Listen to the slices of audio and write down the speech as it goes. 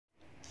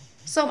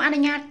សូមអនុ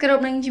ញ្ញាតគ្រ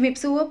ប់នឹងជំរាប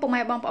សួរពុក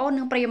ម៉ែបងប្អូន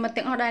និងប្រិយមិត្ត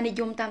ទាំងអស់ដែលនិ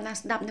យមតាមដាន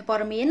ស្ដាប់នៅព័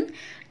ត៌មាន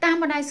តាម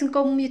បណ្ដាញសង្គ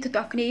មយុទ្ធ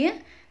ទាំងអស់គ្នា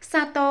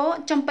សាទរ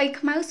ចំបៃ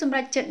ខ្មៅសម្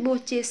រាប់ចិត្តបួស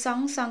ជាស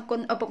ង្ឃសងគុ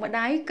ណឪពុកម្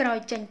ដាយក្រោយ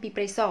ចេញពី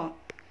ព្រៃសរ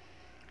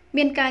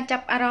មានការចា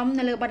ប់អារម្មណ៍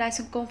នៅលើបណ្ដាញ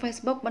សង្គម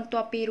Facebook បន្ទា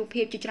ប់ពីរូប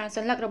ភាពជាច្រើនស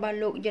ន្លឹករបស់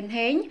លោកយិន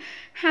ហេង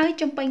ហើយ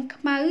ចំបៃ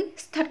ខ្មៅ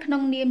ស្ថិតក្នុ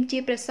ងនាមជា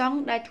ព្រះសង្ឃ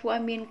ដែលធ្វើឲ្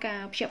យមានកា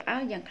រភ្ញាក់ផ្អើ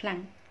លយ៉ាងខ្លាំ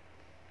ង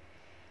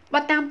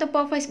បើតាមទំ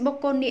ព័រ Facebook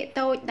កូននាគ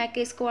តូចដែល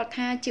គេស្គាល់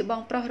ថាជាប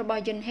ងប្រុសរប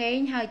ស់យិនហេង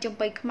ហើយចំ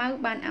បៃខ្មៅ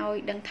បានឲ្យ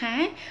ដឹងថា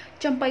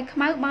ចំបៃខ្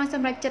មៅបានស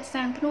ម្រេចចិត្ត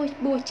សាងភ្នួស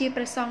បួសជា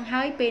ព្រះសង្ឃ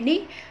ហើយពេលនេះ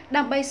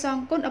ដើម្បីសង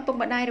គុណឪពុក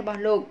ម្ដាយរប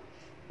ស់លោក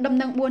ដំ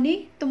ណឹងបួសនេះ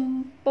ទំ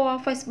ព័រ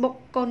Facebook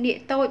កូននាគ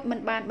តូចមិន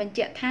បានបញ្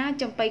ជាក់ថា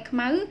ចំបៃខ្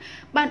មៅ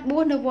បានបួ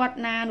សនៅវត្ត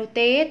ណានោះ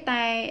ទេ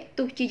តែ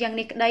ទោះជាយ៉ាង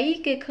នេះក្តី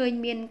គេឃើញ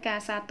មានការ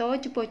សាទរ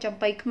ចំពោះចំ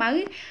បៃខ្មៅ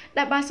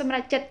ដែលបានសម្រេ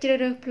ចចិត្តជ្រើស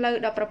រើសផ្លូវ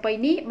ដ៏ប្រពៃ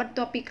នេះបន្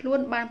ទាប់ពីខ្លួន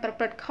បានប្រ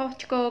ព្រឹត្តខុស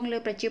ឆ្គងលើ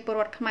ប្រជាពលរ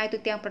ដ្ឋខ្មែរទូ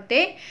ទាំងប្រ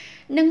ទេស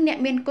និងអ្នក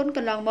មានគុណក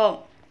ន្លងមក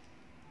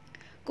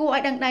គួរឲ្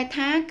យដឹងដែរ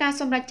ថាការ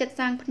សម្រេចចិត្ត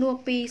សាងភ្នួស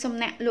ពីសំ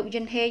ណាក់លោក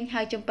យិនហេង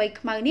ហើយចំបៃ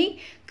ខ្មៅនេះ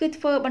គឺ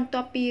ធ្វើបន្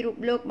ទាប់ពីរូប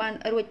លោកបាន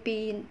រួច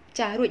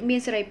មា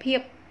នសេរីភា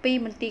ពពី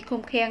មន្ទីរ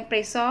ឃុំឃាំងព្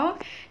រៃសរ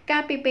កា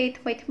លពីពេល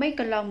ថ្មី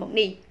កន្លងមក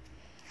នេះ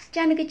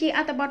ចា៎នេះគឺជាអ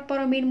ត្ថបទព័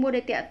ត៌មានមួយ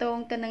ដែលតាក់ទង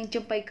ទៅនឹង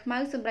ចំបៃខ្មៅ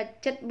សម្រាប់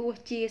ចិត្តបួស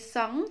ជាស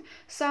ង្ឃ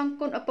សង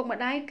គុណឪពុកម្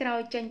ដាយក្រោ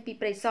យចេញពី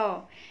ព្រៃសរ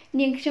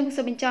នាងខ្ញុំ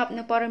សូមបញ្ចប់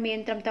នៅព័ត៌មាន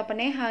ត្រឹមតែប៉ុ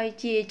ណ្ណេះហើយ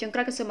ជាចុងក្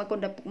រោយក៏សូមអរគុណ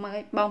ដល់ពុកម៉ែ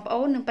បងប្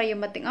អូននិងប្រិយ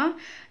មិត្តទាំងអស់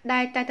ដែ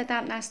លតែងតែតា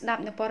មដានស្ដា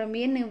ប់នៅព័ត៌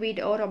មាននិងវី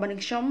ដេអូរបស់នឹ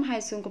ងខ្ញុំហើ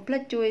យសូមកុំភ្លេ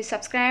ចជួយ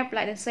Subscribe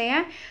Like និង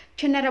Share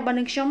Channel របស់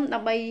នឹងខ្ញុំដើ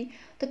ម្បី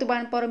ទទួលបា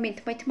នព័ត៌មាន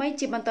ថ្មីៗ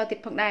ជាបន្តទៀត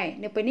ផងដែរ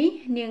នៅពេលនេះ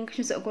នាងខ្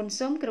ញុំសូមអរគុណ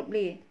សូមគោរព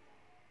លា